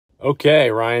Okay,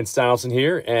 Ryan Steinolfson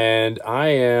here, and I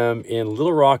am in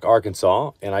Little Rock, Arkansas,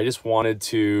 and I just wanted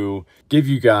to give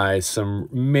you guys some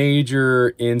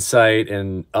major insight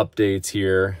and updates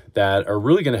here that are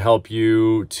really going to help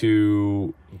you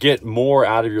to get more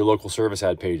out of your local service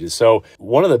ad pages. So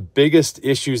one of the biggest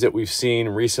issues that we've seen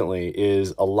recently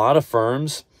is a lot of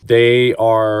firms, they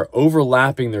are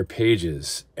overlapping their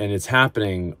pages, and it's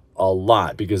happening a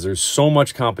lot because there's so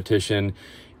much competition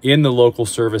in the local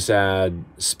service ad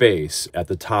space at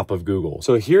the top of Google.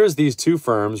 So here's these two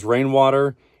firms,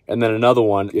 Rainwater and then another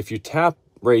one. If you tap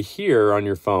right here on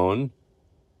your phone,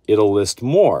 it'll list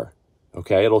more,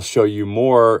 okay? It'll show you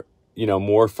more,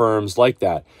 more firms like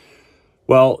that.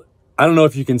 Well, I don't know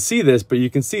if you can see this, but you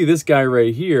can see this guy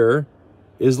right here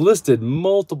is listed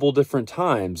multiple different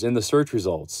times in the search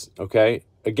results, okay?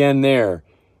 Again there,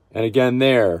 and again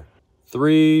there,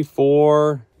 3,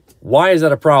 4. Why is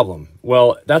that a problem?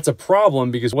 Well, that's a problem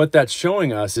because what that's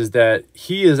showing us is that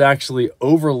he is actually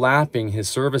overlapping his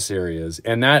service areas,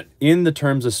 and that in the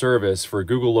terms of service for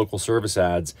Google local service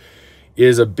ads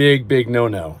is a big, big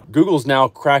no-no. Google's now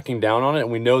cracking down on it,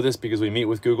 and we know this because we meet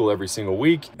with Google every single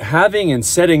week. Having and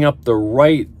setting up the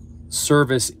right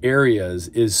service areas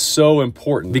is so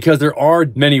important because there are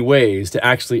many ways to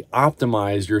actually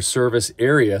optimize your service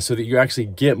area so that you actually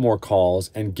get more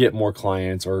calls and get more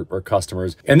clients or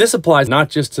customers. And this applies not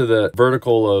just to the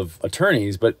vertical of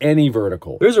attorneys, but any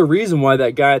vertical. There's a reason why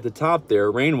that guy at the top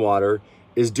there, Rainwater,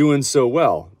 is doing so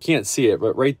well. Can't see it,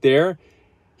 but right there,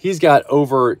 he's got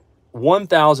over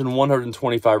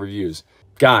 1,125 reviews.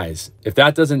 Guys, if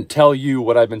that doesn't tell you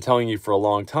what I've been telling you for a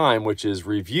long time, which is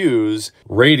reviews,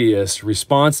 radius,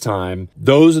 response time,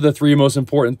 those are the three most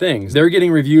important things. They're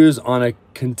getting reviews on a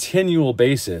continual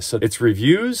basis. So it's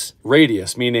reviews,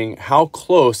 radius, meaning how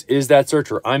close is that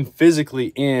searcher? I'm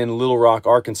physically in Little Rock,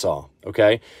 Arkansas,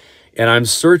 okay? And I'm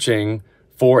searching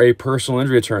for a personal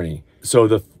injury attorney. So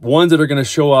the ones that are going to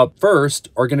show up first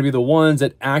are going to be the ones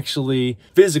that actually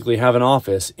physically have an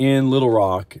office in Little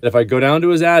Rock. If I go down to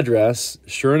his address,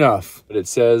 sure enough, it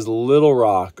says Little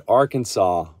Rock,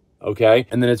 Arkansas, okay?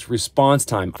 And then it's response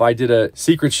time. If I did a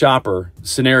secret shopper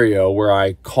scenario where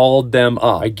I called them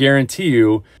up, I guarantee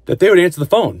you that they would answer the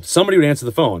phone. Somebody would answer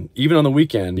the phone. Even on the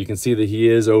weekend, you can see that he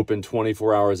is open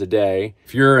 24 hours a day.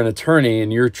 If you're an attorney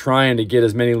and you're trying to get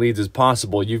as many leads as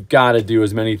possible, you've got to do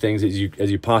as many things as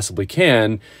you possibly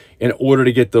can in order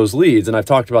to get those leads. And I've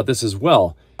talked about this as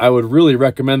well. I would really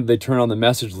recommend that they turn on the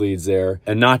message leads there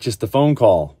and not just the phone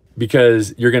call,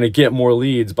 because you're going to get more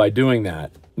leads by doing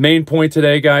that. Main point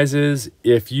today, guys, is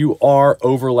if you are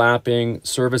overlapping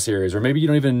service areas, or maybe you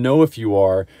don't even know if you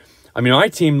are. I mean, my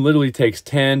team literally takes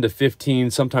 10 to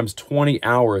 15, sometimes 20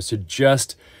 hours to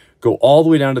just go all the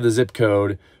way down to the zip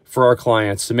code for our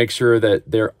clients to make sure that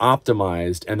they're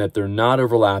optimized and that they're not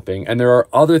overlapping. And there are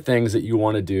other things that you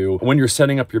want to do when you're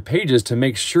setting up your pages to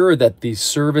make sure that these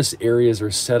service areas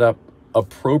are set up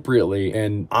appropriately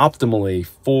and optimally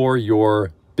for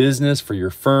your business, for your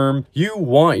firm. You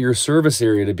want your service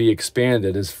area to be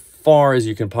expanded as far as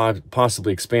you can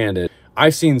possibly expand it.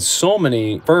 I've seen so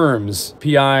many firms,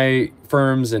 PI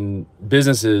firms and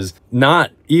businesses,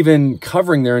 not even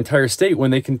covering their entire state when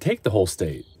they can take the whole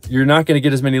state. You're not going to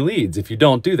get as many leads if you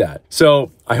don't do that.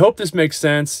 So I hope this makes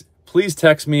sense. Please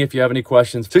text me if you have any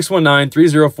questions.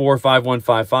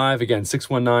 619-304-5155. Again,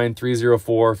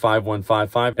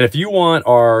 619-304-5155. And if you want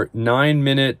our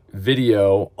 9-minute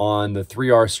video on the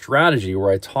 3R strategy where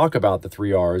I talk about the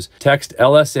 3 Rs, text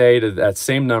LSA to that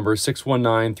same number,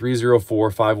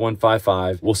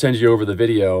 619-304-5155. We'll send you over the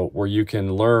video where you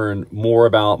can learn more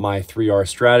about my 3R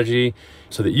strategy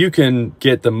so that you can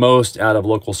get the most out of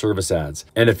local service ads.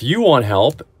 And if you want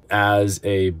help as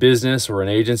a business or an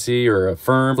agency or a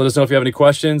firm, let us know if you have any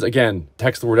questions. Again,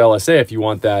 text the word LSA if you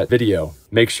want that video.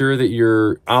 Make sure that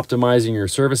you're optimizing your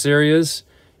service areas,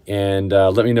 and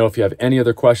let me know if you have any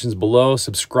other questions below.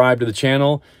 Subscribe to the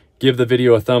channel, give the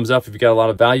video a thumbs up if you got a lot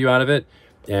of value out of it,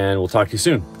 and we'll talk to you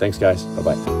soon. Thanks, guys.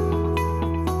 Bye-bye.